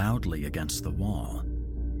banging loudly against the wall.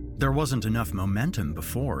 There wasn't enough momentum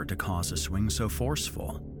before to cause a swing so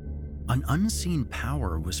forceful. An unseen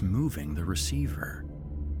power was moving the receiver.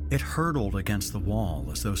 It hurtled against the wall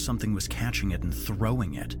as though something was catching it and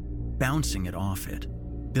throwing it, bouncing it off it,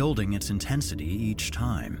 building its intensity each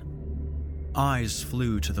time. Eyes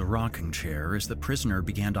flew to the rocking chair as the prisoner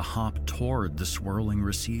began to hop toward the swirling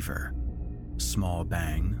receiver. Small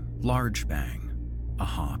bang, large bang, a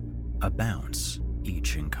hop, a bounce,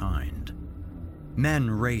 each in kind. Men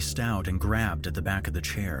raced out and grabbed at the back of the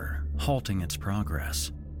chair, halting its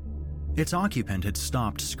progress. Its occupant had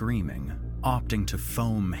stopped screaming, opting to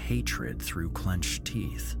foam hatred through clenched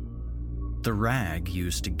teeth. The rag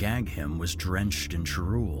used to gag him was drenched in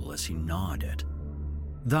drool as he gnawed it.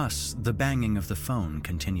 Thus, the banging of the phone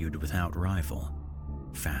continued without rival,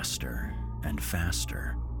 faster and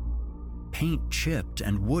faster. Paint chipped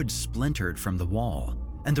and wood splintered from the wall,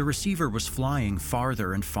 and the receiver was flying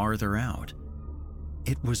farther and farther out.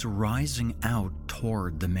 It was rising out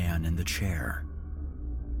toward the man in the chair.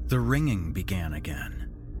 The ringing began again.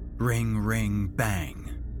 Ring, ring, bang.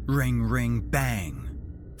 Ring, ring, bang.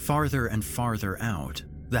 Farther and farther out,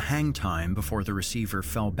 the hang time before the receiver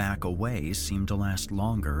fell back away seemed to last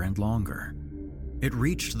longer and longer. It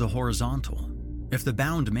reached the horizontal. If the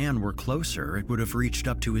bound man were closer, it would have reached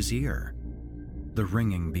up to his ear. The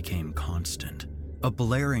ringing became constant, a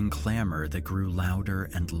blaring clamor that grew louder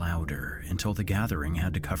and louder until the gathering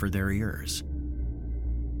had to cover their ears.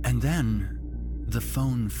 And then, the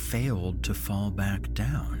phone failed to fall back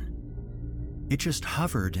down. It just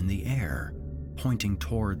hovered in the air, pointing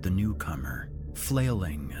toward the newcomer,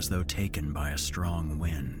 flailing as though taken by a strong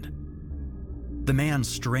wind. The man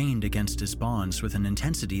strained against his bonds with an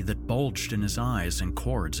intensity that bulged in his eyes and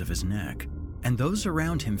cords of his neck, and those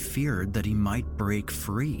around him feared that he might break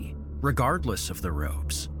free, regardless of the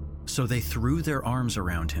ropes, so they threw their arms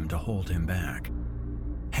around him to hold him back.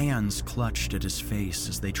 Hands clutched at his face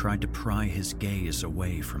as they tried to pry his gaze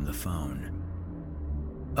away from the phone.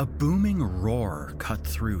 A booming roar cut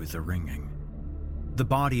through the ringing. The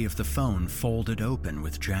body of the phone folded open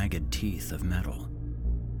with jagged teeth of metal.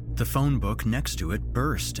 The phone book next to it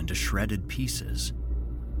burst into shredded pieces.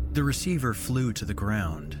 The receiver flew to the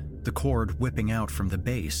ground, the cord whipping out from the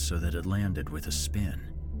base so that it landed with a spin.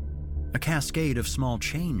 A cascade of small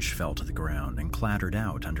change fell to the ground and clattered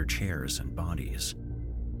out under chairs and bodies.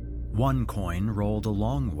 One coin rolled a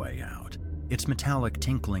long way out, its metallic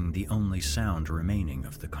tinkling the only sound remaining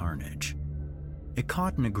of the carnage. It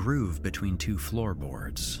caught in a groove between two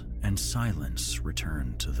floorboards, and silence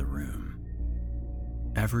returned to the room.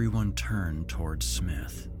 Everyone turned toward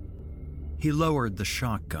Smith. He lowered the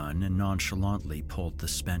shotgun and nonchalantly pulled the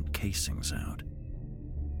spent casings out.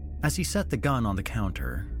 As he set the gun on the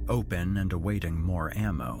counter, open and awaiting more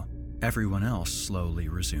ammo, everyone else slowly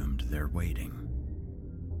resumed their waiting.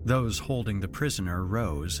 Those holding the prisoner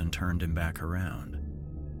rose and turned him back around.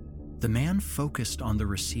 The man focused on the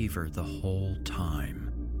receiver the whole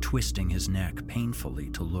time, twisting his neck painfully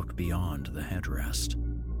to look beyond the headrest.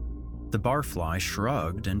 The barfly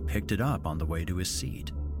shrugged and picked it up on the way to his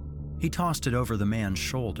seat. He tossed it over the man's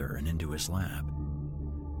shoulder and into his lap.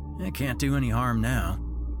 "It can't do any harm now."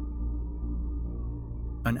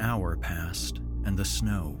 An hour passed, and the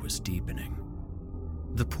snow was deepening.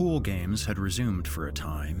 The pool games had resumed for a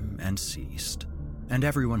time and ceased, and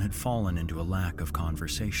everyone had fallen into a lack of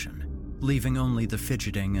conversation, leaving only the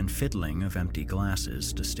fidgeting and fiddling of empty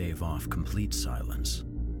glasses to stave off complete silence.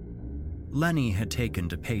 Lenny had taken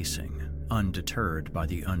to pacing, undeterred by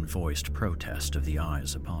the unvoiced protest of the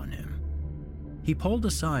eyes upon him. He pulled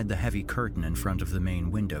aside the heavy curtain in front of the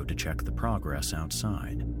main window to check the progress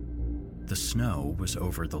outside. The snow was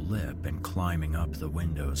over the lip and climbing up the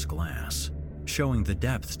window's glass, showing the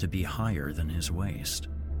depth to be higher than his waist.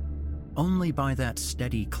 Only by that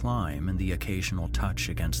steady climb and the occasional touch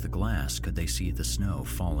against the glass could they see the snow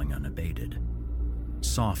falling unabated.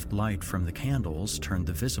 Soft light from the candles turned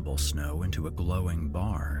the visible snow into a glowing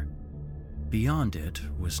bar. Beyond it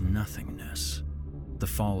was nothingness. The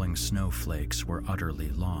falling snowflakes were utterly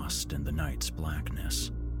lost in the night's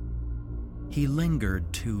blackness. He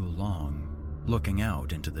lingered too long, looking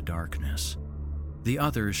out into the darkness. The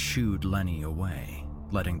others shooed Lenny away,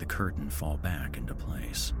 letting the curtain fall back into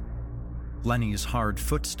place. Lenny's hard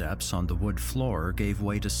footsteps on the wood floor gave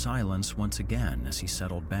way to silence once again as he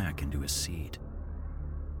settled back into his seat.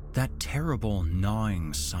 That terrible,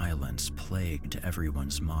 gnawing silence plagued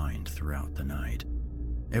everyone's mind throughout the night.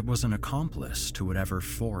 It was an accomplice to whatever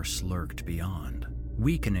force lurked beyond,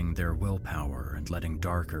 weakening their willpower and letting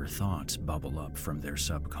darker thoughts bubble up from their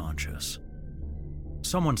subconscious.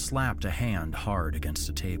 Someone slapped a hand hard against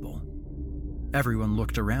a table. Everyone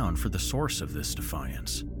looked around for the source of this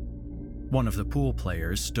defiance. One of the pool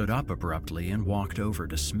players stood up abruptly and walked over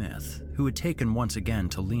to Smith, who had taken once again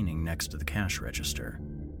to leaning next to the cash register.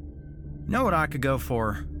 "Know what I could go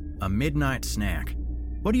for? A midnight snack.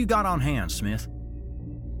 What do you got on hand, Smith?"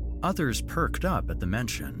 Others perked up at the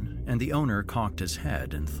mention, and the owner cocked his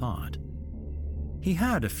head in thought. He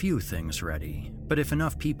had a few things ready, but if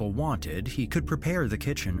enough people wanted, he could prepare the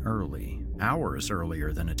kitchen early, hours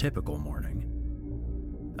earlier than a typical morning.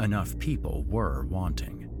 Enough people were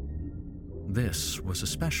wanting. This was a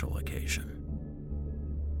special occasion.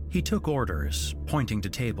 He took orders, pointing to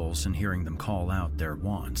tables and hearing them call out their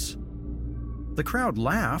wants. The crowd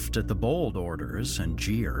laughed at the bold orders and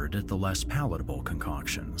jeered at the less palatable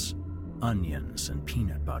concoctions, onions and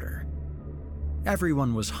peanut butter.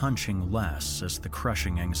 Everyone was hunching less as the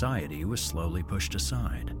crushing anxiety was slowly pushed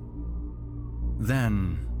aside.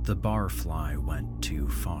 Then the barfly went too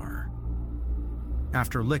far.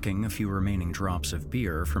 After licking a few remaining drops of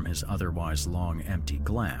beer from his otherwise long empty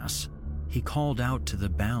glass, he called out to the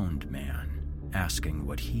bound man, asking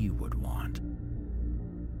what he would want.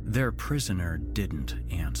 Their prisoner didn't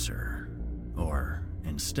answer, or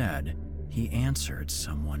instead, he answered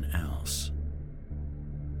someone else.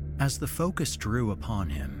 As the focus drew upon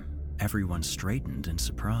him, everyone straightened in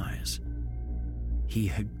surprise. He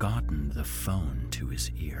had gotten the phone to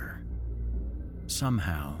his ear.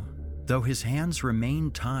 Somehow, though his hands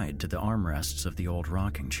remained tied to the armrests of the old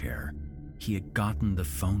rocking chair, he had gotten the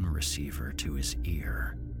phone receiver to his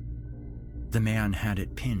ear. The man had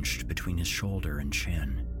it pinched between his shoulder and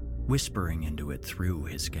chin, whispering into it through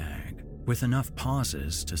his gag, with enough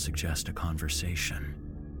pauses to suggest a conversation.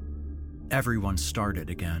 Everyone started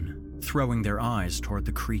again, throwing their eyes toward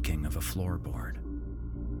the creaking of a floorboard.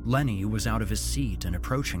 Lenny was out of his seat and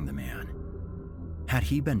approaching the man. Had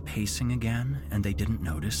he been pacing again and they didn't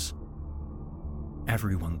notice?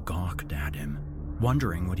 Everyone gawked at him,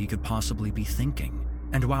 wondering what he could possibly be thinking,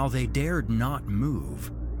 and while they dared not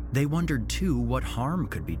move, they wondered too what harm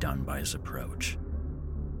could be done by his approach.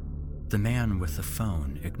 The man with the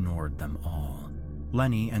phone ignored them all,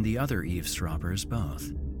 Lenny and the other eavesdroppers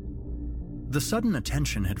both. The sudden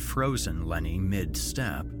attention had frozen Lenny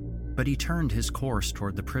mid-step, but he turned his course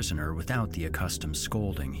toward the prisoner without the accustomed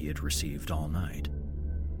scolding he had received all night.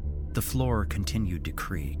 The floor continued to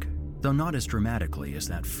creak, though not as dramatically as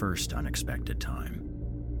that first unexpected time.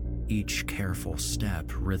 Each careful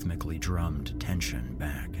step rhythmically drummed tension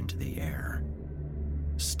back into the air.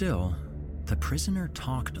 Still, the prisoner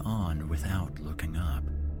talked on without looking up.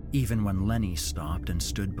 Even when Lenny stopped and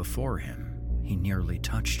stood before him, he nearly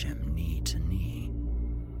touched him knee to knee.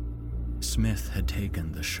 Smith had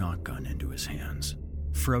taken the shotgun into his hands,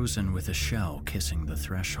 frozen with a shell kissing the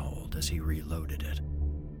threshold as he reloaded it.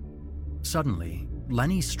 Suddenly,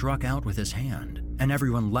 Lenny struck out with his hand, and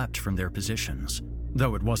everyone leapt from their positions,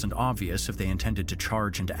 though it wasn't obvious if they intended to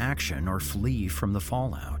charge into action or flee from the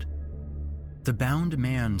fallout. The bound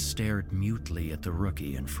man stared mutely at the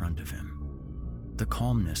rookie in front of him. The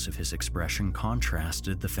calmness of his expression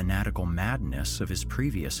contrasted the fanatical madness of his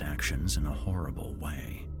previous actions in a horrible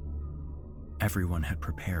way. Everyone had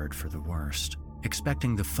prepared for the worst,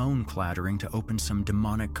 expecting the phone clattering to open some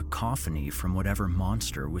demonic cacophony from whatever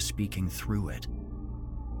monster was speaking through it.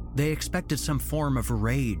 They expected some form of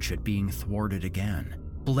rage at being thwarted again,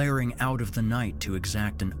 blaring out of the night to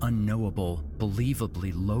exact an unknowable,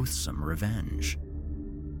 believably loathsome revenge.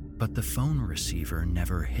 But the phone receiver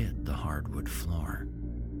never hit the hardwood floor.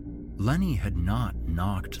 Lenny had not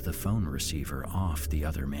knocked the phone receiver off the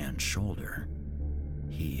other man's shoulder.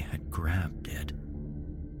 He had grabbed it.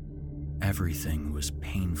 Everything was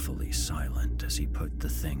painfully silent as he put the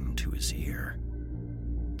thing to his ear.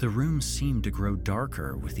 The room seemed to grow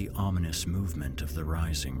darker with the ominous movement of the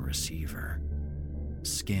rising receiver.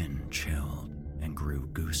 Skin chilled and grew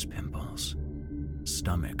goose pimples.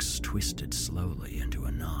 Stomachs twisted slowly into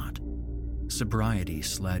a knot. Sobriety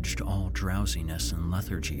sledged all drowsiness and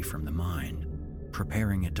lethargy from the mind,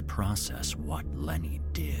 preparing it to process what Lenny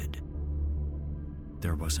did.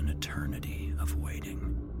 There was an eternity of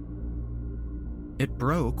waiting. It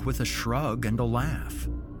broke with a shrug and a laugh,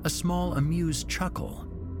 a small amused chuckle.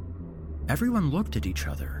 Everyone looked at each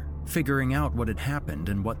other, figuring out what had happened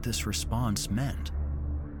and what this response meant.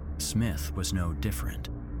 Smith was no different.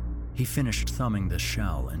 He finished thumbing the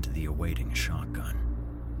shell into the awaiting shotgun.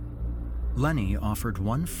 Lenny offered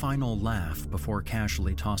one final laugh before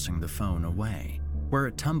casually tossing the phone away, where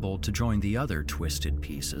it tumbled to join the other twisted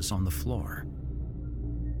pieces on the floor.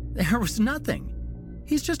 There was nothing.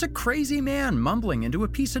 He's just a crazy man mumbling into a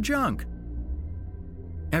piece of junk.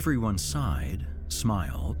 Everyone sighed,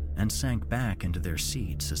 smiled, and sank back into their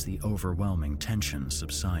seats as the overwhelming tension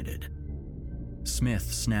subsided.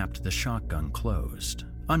 Smith snapped the shotgun closed,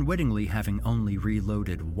 unwittingly having only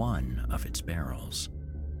reloaded one of its barrels.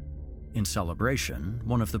 In celebration,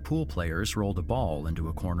 one of the pool players rolled a ball into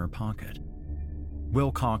a corner pocket.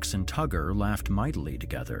 Wilcox and Tugger laughed mightily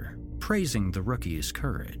together, praising the rookie's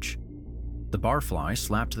courage. The barfly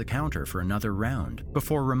slapped the counter for another round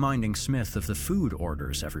before reminding Smith of the food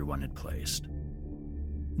orders everyone had placed.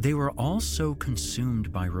 They were all so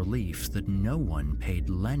consumed by relief that no one paid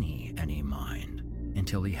Lenny any mind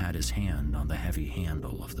until he had his hand on the heavy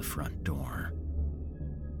handle of the front door.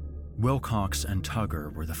 Wilcox and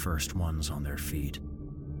Tugger were the first ones on their feet.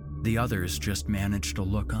 The others just managed to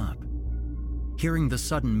look up. Hearing the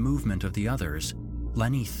sudden movement of the others,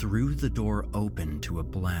 Lenny threw the door open to a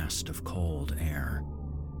blast of cold air.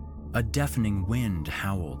 A deafening wind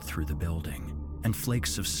howled through the building, and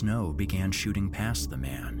flakes of snow began shooting past the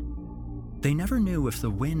man. They never knew if the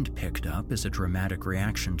wind picked up as a dramatic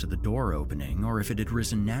reaction to the door opening or if it had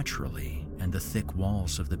risen naturally and the thick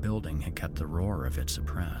walls of the building had kept the roar of it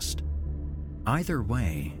suppressed. Either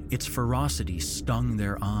way, its ferocity stung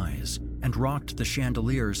their eyes and rocked the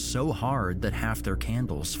chandeliers so hard that half their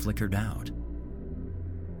candles flickered out.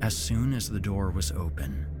 As soon as the door was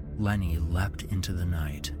open, Lenny leapt into the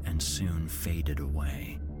night and soon faded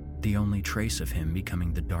away, the only trace of him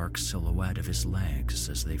becoming the dark silhouette of his legs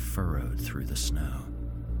as they furrowed through the snow.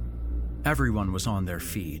 Everyone was on their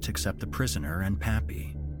feet except the prisoner and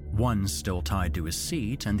Pappy, one still tied to his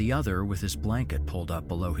seat and the other with his blanket pulled up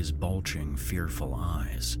below his bulging, fearful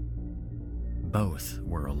eyes. Both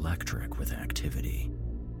were electric with activity.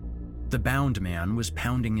 The bound man was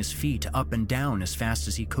pounding his feet up and down as fast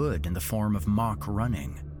as he could in the form of mock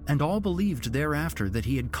running, and all believed thereafter that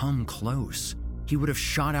he had come close. He would have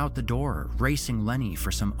shot out the door, racing Lenny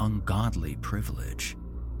for some ungodly privilege.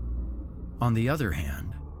 On the other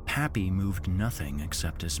hand, Pappy moved nothing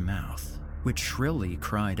except his mouth, which shrilly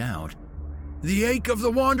cried out, "The ache of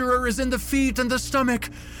the wanderer is in the feet and the stomach!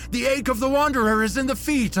 The ache of the wanderer is in the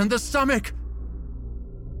feet and the stomach!"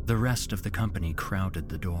 The rest of the company crowded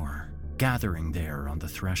the door, gathering there on the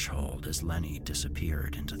threshold as Lenny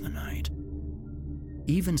disappeared into the night.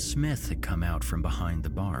 Even Smith had come out from behind the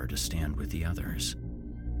bar to stand with the others.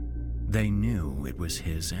 They knew it was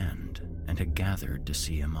his end and had gathered to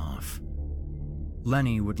see him off.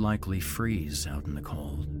 Lenny would likely freeze out in the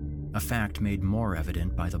cold, a fact made more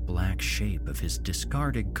evident by the black shape of his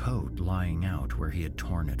discarded coat lying out where he had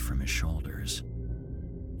torn it from his shoulders.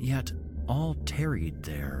 Yet all tarried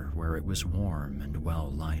there where it was warm and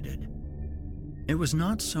well lighted. It was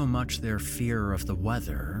not so much their fear of the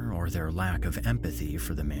weather or their lack of empathy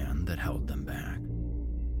for the man that held them back,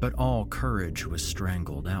 but all courage was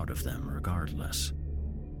strangled out of them regardless.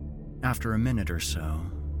 After a minute or so,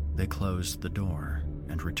 they closed the door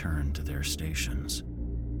and returned to their stations.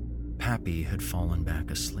 Pappy had fallen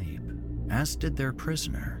back asleep, as did their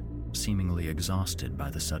prisoner, seemingly exhausted by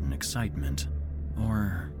the sudden excitement.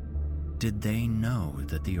 Or did they know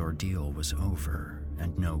that the ordeal was over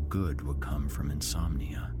and no good would come from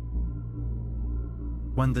insomnia?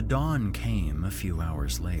 When the dawn came a few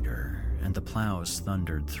hours later and the plows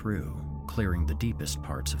thundered through, clearing the deepest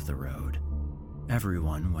parts of the road,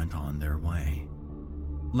 everyone went on their way.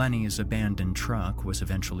 Lenny's abandoned truck was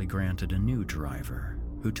eventually granted a new driver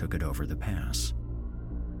who took it over the pass.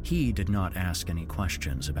 He did not ask any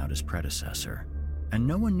questions about his predecessor, and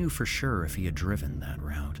no one knew for sure if he had driven that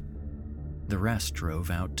route. The rest drove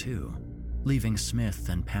out too, leaving Smith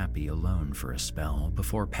and Pappy alone for a spell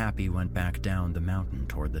before Pappy went back down the mountain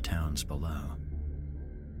toward the towns below.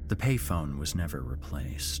 The payphone was never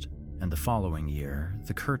replaced, and the following year,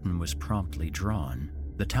 the curtain was promptly drawn,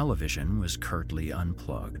 the television was curtly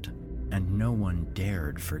unplugged, and no one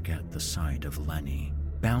dared forget the sight of Lenny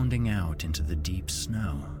bounding out into the deep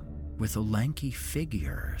snow with a lanky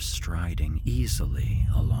figure striding easily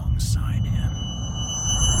alongside him.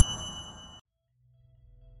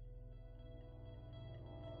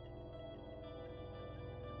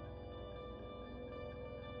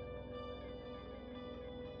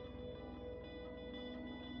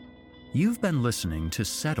 You've been listening to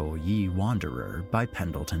Settle Ye Wanderer by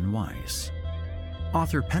Pendleton Weiss.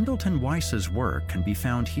 Author Pendleton Weiss's work can be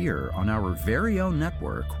found here on our very own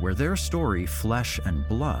network, where their story Flesh and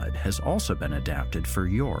Blood has also been adapted for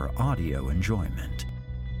your audio enjoyment.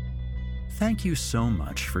 Thank you so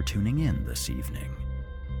much for tuning in this evening.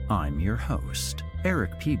 I'm your host,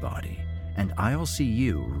 Eric Peabody, and I'll see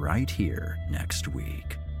you right here next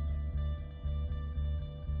week.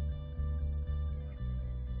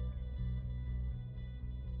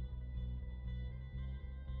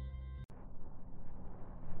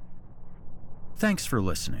 Thanks for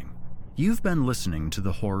listening. You've been listening to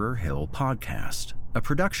the Horror Hill Podcast, a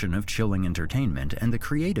production of Chilling Entertainment and the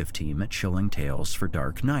creative team at Chilling Tales for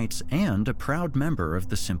Dark Nights, and a proud member of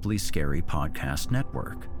the Simply Scary Podcast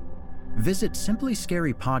Network. Visit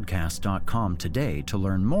simplyscarypodcast.com today to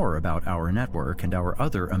learn more about our network and our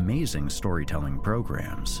other amazing storytelling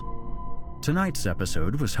programs. Tonight's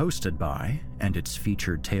episode was hosted by, and its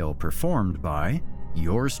featured tale performed by,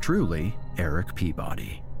 yours truly, Eric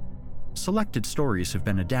Peabody. Selected stories have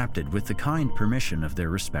been adapted with the kind permission of their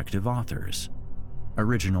respective authors.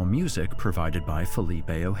 Original music provided by Felipe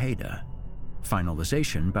Ojeda.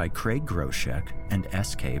 Finalization by Craig Groshek and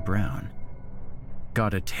S.K. Brown.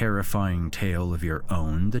 Got a terrifying tale of your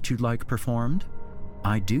own that you'd like performed?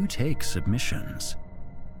 I do take submissions.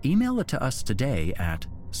 Email it to us today at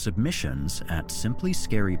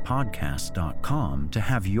submissions@simplyscarypodcast.com to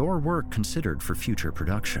have your work considered for future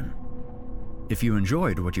production. If you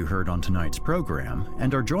enjoyed what you heard on tonight's program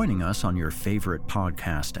and are joining us on your favorite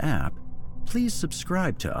podcast app, please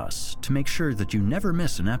subscribe to us to make sure that you never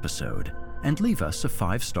miss an episode, and leave us a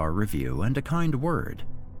 5-star review and a kind word.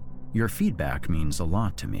 Your feedback means a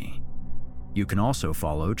lot to me. You can also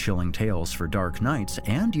follow Chilling Tales for Dark Nights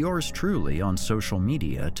and yours truly on social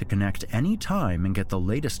media to connect anytime and get the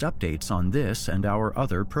latest updates on this and our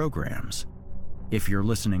other programs. If you're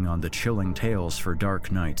listening on the Chilling Tales for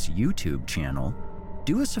Dark Nights YouTube channel,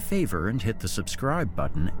 do us a favor and hit the subscribe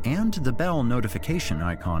button and the bell notification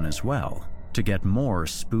icon as well to get more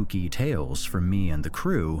spooky tales from me and the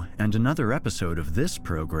crew and another episode of this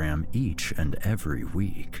program each and every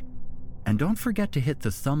week. And don't forget to hit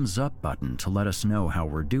the thumbs up button to let us know how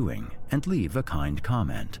we're doing and leave a kind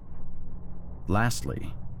comment.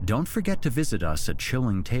 Lastly, don't forget to visit us at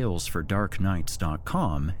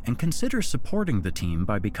chillingtalesfordarknights.com and consider supporting the team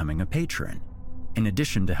by becoming a patron. In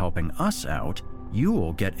addition to helping us out, you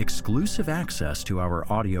will get exclusive access to our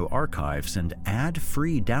audio archives and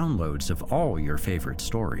ad-free downloads of all your favorite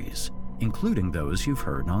stories, including those you've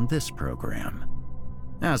heard on this program.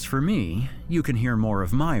 As for me, you can hear more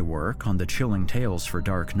of my work on the Chilling Tales for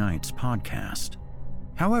Dark Nights podcast.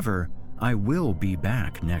 However, I will be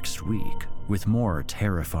back next week with more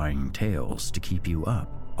terrifying tales to keep you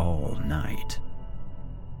up all night.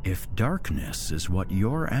 If darkness is what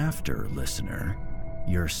you're after, listener,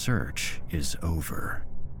 your search is over.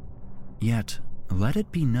 Yet, let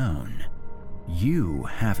it be known, you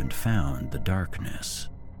haven't found the darkness.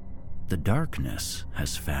 The darkness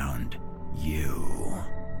has found you.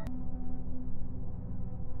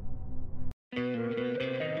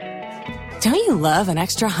 Don't you love an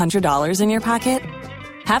extra $100 in your pocket?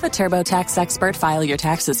 Have a TurboTax expert file your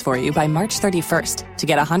taxes for you by March 31st to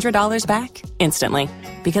get $100 back instantly.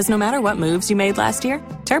 Because no matter what moves you made last year,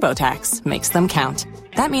 TurboTax makes them count.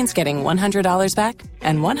 That means getting $100 back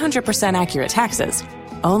and 100% accurate taxes,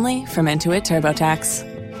 only from Intuit TurboTax.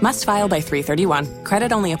 Must file by 3/31.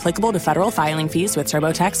 Credit only applicable to federal filing fees with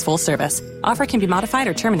TurboTax full service. Offer can be modified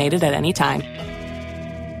or terminated at any time.